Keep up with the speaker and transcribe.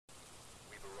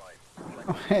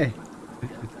Oh, hey,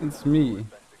 it's me.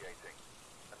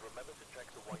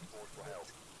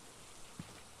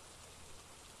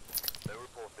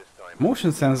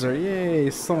 Motion sensor, yay,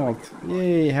 salt,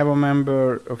 yay, have a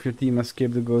member of your team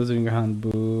escape the ghost during a hunt,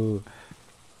 boo.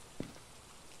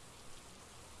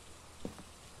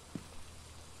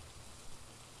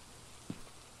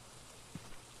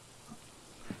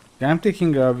 Yeah, I'm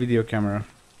taking a video camera.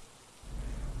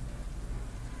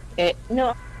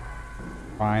 No.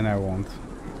 Fine, I won't.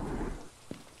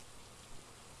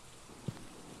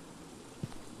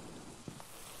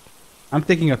 I'm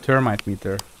taking a termite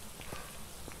meter.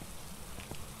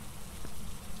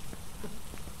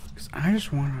 Cause I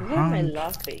just wanna Why am I hunt.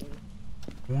 laughing?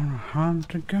 Wanna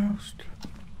hunt a ghost.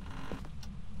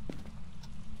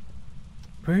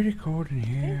 Pretty cold in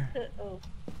here. Oh.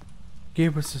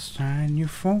 Give us a sign you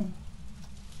fall.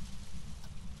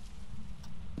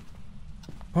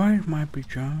 But it might be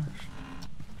just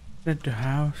that the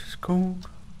house is cold.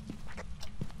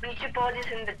 Bleacher board is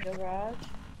in the garage.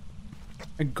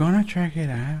 I'm gonna check it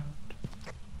out.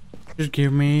 Just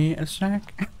give me a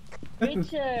sec.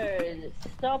 Richard,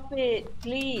 stop it,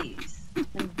 please.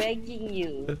 I'm begging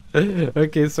you.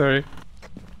 Okay, sorry.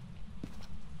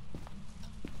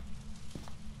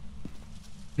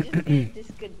 Just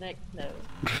disconnect now.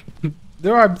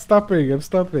 No, I'm stopping. I'm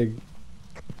stopping.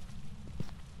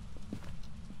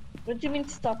 What do you mean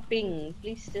stopping?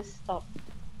 Please just stop.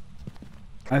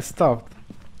 I stopped.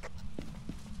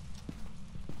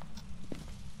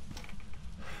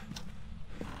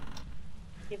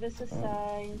 Give us a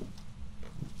sign.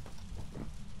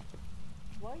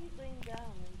 Why are you going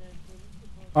down when there's a bleacher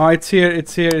board? Oh, it's here.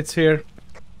 It's here. It's here.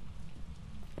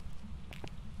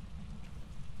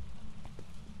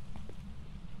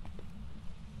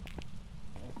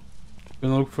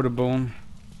 Gonna look for the bone.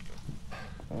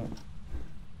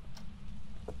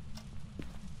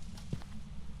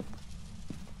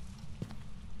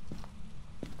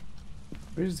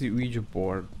 Where's the Ouija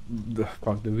board? The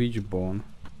fuck, the Ouija bone.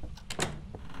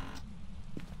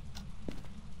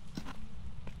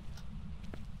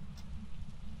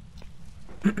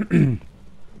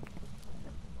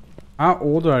 How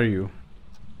old are you?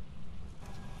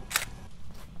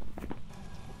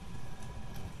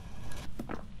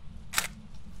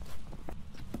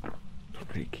 Don't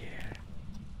really care.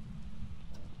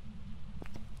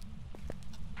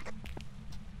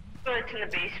 Oh, it's in the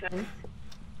basement.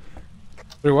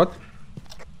 Wait, what?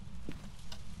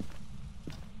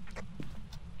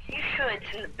 You sure it's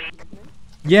in the basement?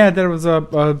 Yeah, there was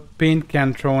a paint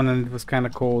can thrown and it was kind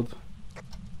of cold.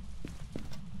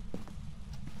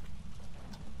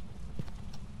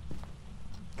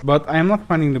 But I'm not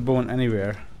finding the bone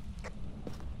anywhere.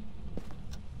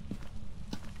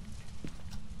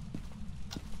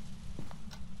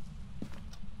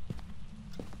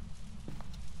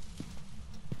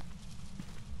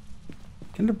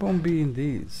 Can the bone be in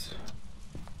these?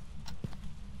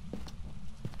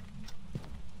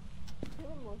 Do you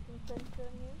have a motion sensor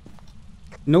on you?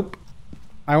 Nope.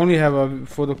 I only have a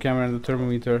photo camera and a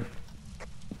thermometer.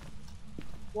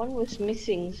 One was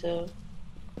missing, so...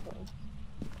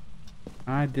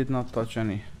 I did not touch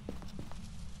any.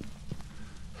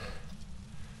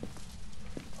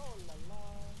 Oh la la.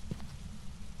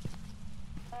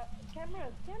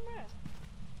 Camera, camera!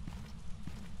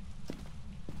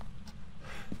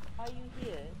 Are you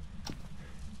here?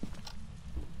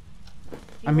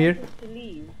 I'm here. Want us to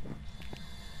leave?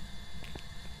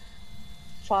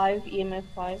 5, EMF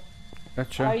 5.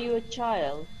 Gotcha. Are you a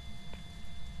child?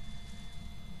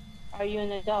 Are you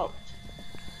an adult?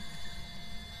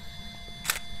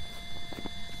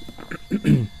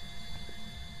 Where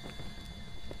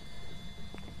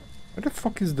the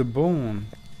fuck is the bone?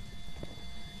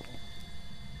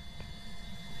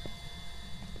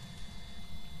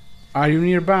 Are you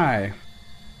nearby?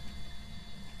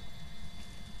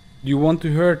 Do you want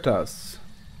to hurt us?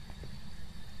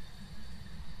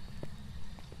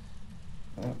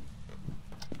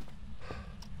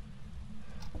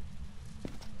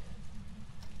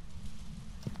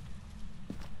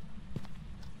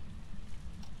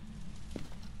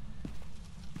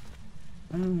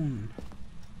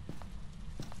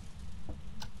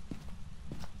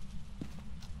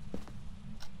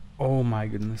 Oh my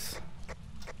goodness.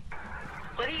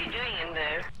 What are you doing in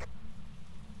there?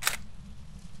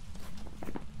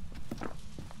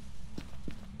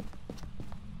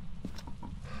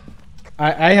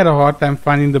 I had a hard time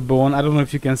finding the bone. I don't know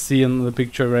if you can see in the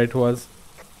picture where it was.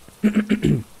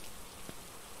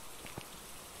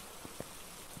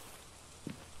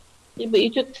 Yeah, but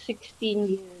you took 16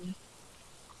 years.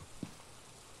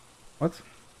 What?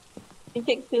 Can you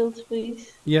take pills,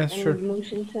 please? Yeah, And sure. the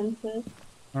motion sensor.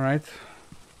 Alright.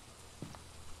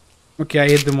 Okay, I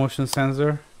hit the motion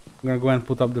sensor. I'm gonna go and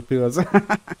put up the pills.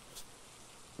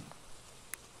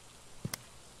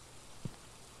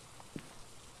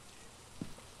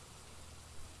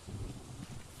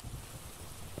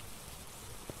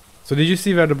 So did you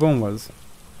see where the bomb was?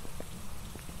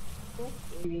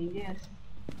 Yes.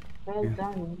 Well Yeah.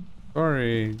 done.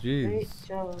 Sorry, Great jeez.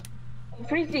 job.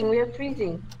 Freezing, we are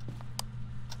freezing.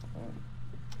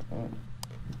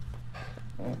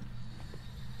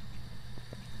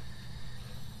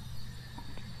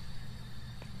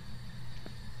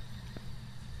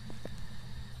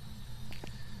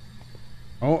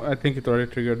 Oh, I think it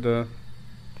already triggered the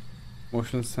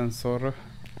motion sensor.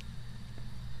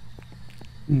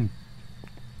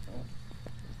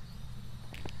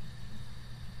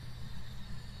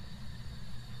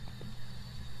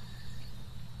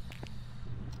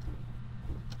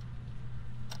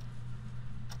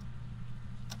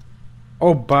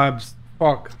 Oh, Babs.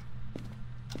 Fuck.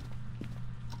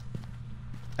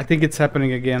 I think it's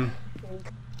happening again.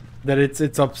 That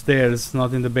it's upstairs,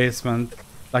 not in the basement.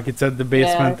 Like it's at the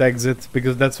basement exit,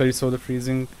 because that's where you saw the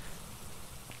freezing.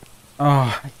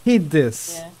 Oh, I hate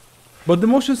this. Yeah. But the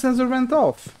motion sensor went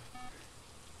off.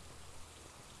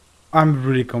 I'm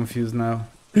really confused now.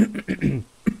 So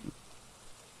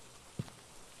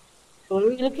are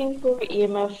we looking for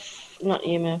EMF, not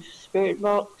EMF, spirit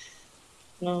box?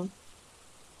 No.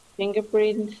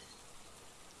 Fingerprints?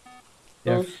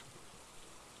 Yeah. Ghost?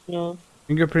 No.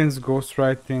 Fingerprints,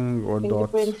 ghostwriting, or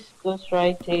dots. Fingerprints,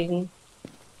 ghostwriting.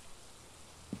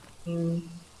 You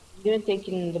didn't take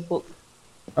in the book.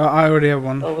 I already have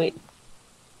one. Oh wait.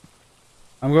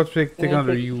 I'm going to take You're gonna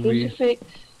another take UV. crucifix?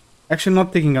 Actually,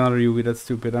 not taking another UV. That's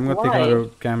stupid. I'm going to take Why? another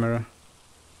camera.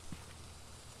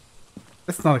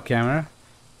 That's not a camera.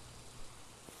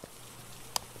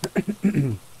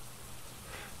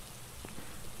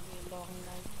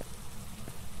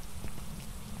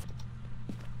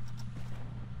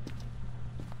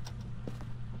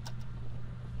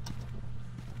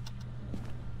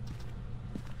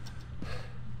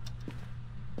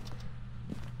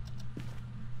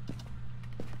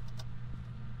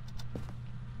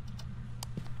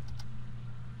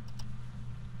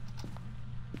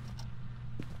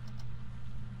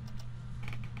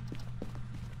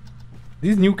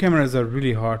 These new cameras are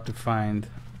really hard to find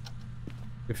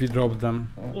if you drop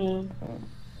them.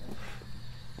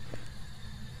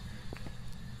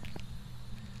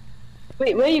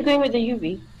 Wait, where are you going with the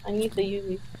UV? I need the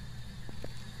UV.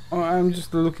 Oh, I'm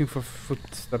just looking for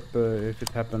footstep if it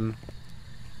happened.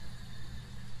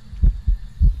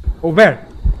 Oh, where?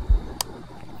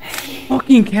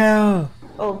 Fucking hell!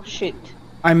 Oh shit.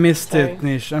 I missed Sorry. it,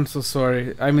 Nish. I'm so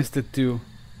sorry. I missed it too.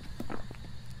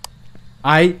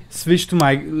 I switched to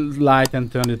my light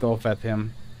and turned it off at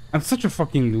him. I'm such a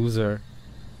fucking loser.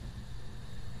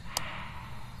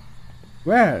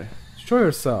 Where? Show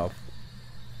yourself.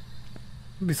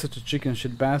 Don't be such a chicken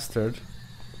shit bastard.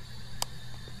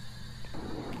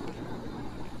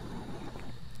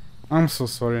 I'm so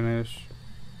sorry, Nish.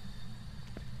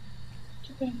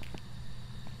 Okay.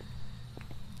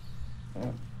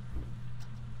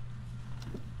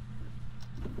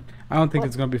 I don't think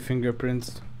it's gonna be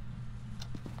fingerprints.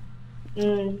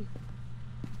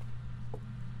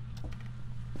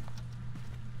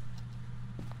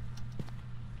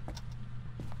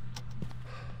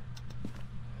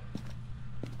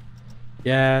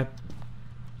 Yeah.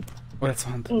 Oh, that's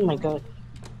on. Oh my god.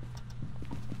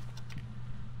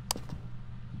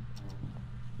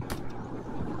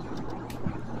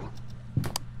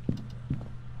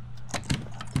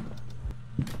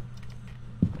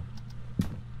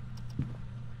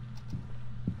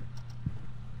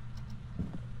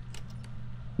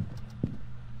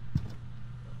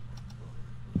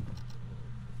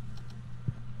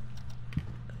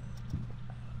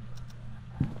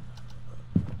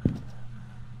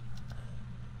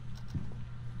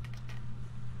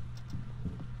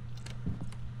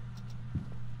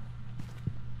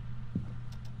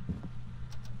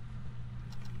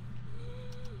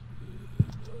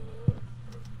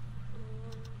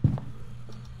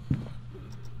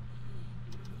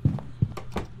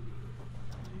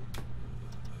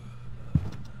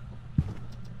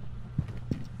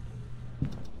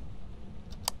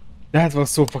 That was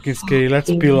so fucking scary. Let's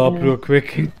peel up real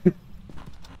quick.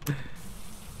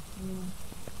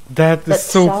 That is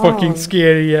so fucking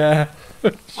scary, yeah.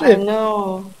 I Shit.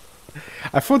 know.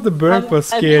 I thought the burp was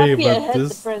scary, I'm happy I but had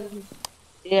this... the presence.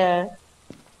 Yeah.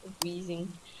 Wheezing.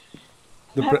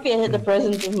 The I'm happy I had the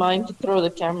presence of mind to throw the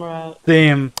camera out.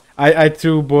 Same. I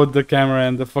threw both the camera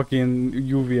and the fucking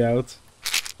UV out.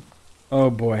 Oh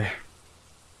boy.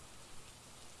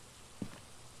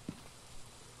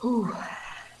 Whew,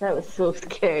 that was so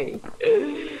scary.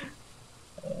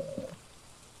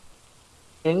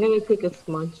 I'm gonna take a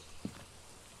smudge.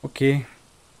 Okay.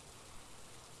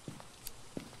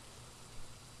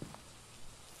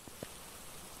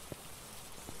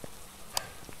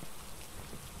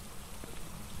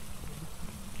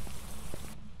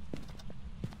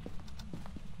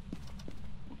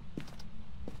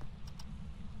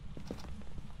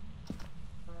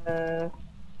 Uh,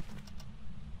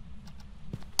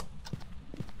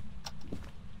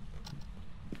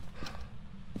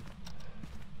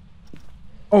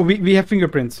 Oh, we have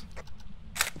fingerprints.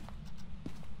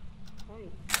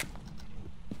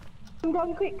 Come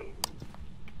down quick.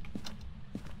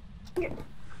 Here,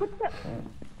 what's that?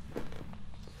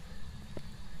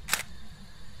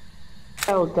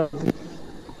 Oh, done.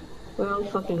 We're all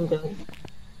fucking done.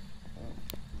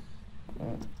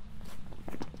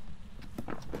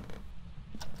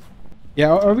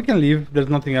 Yeah, or we can leave. There's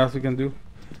nothing else we can do.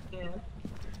 Yeah.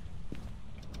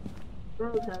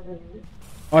 We're all done.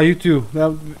 Oh, you too.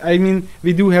 Well, I mean,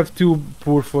 we do have 2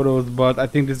 poor photos, but I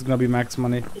think this is gonna be max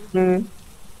money. Mm-hmm.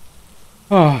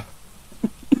 Oh,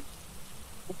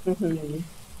 Mm-hmm.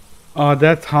 oh,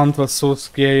 that hunt was so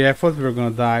scary. I thought we were gonna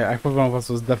die. I thought one of us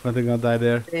was definitely gonna die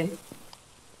there. Same.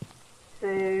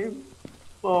 Same.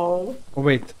 Oh. Oh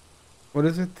wait, what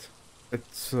is it?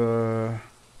 It's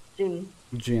Jim.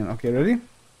 Jean. Okay, ready?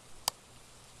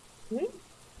 Hmm?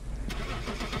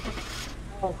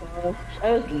 Oh gosh,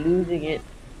 I was losing it.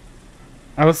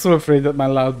 I was so afraid that my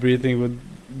loud breathing would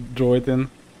draw it in.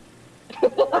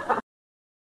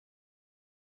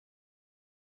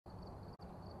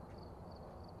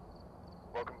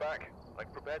 Welcome back.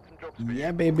 I've prepared some jobs for you.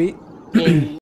 Yeah, baby. Yeah.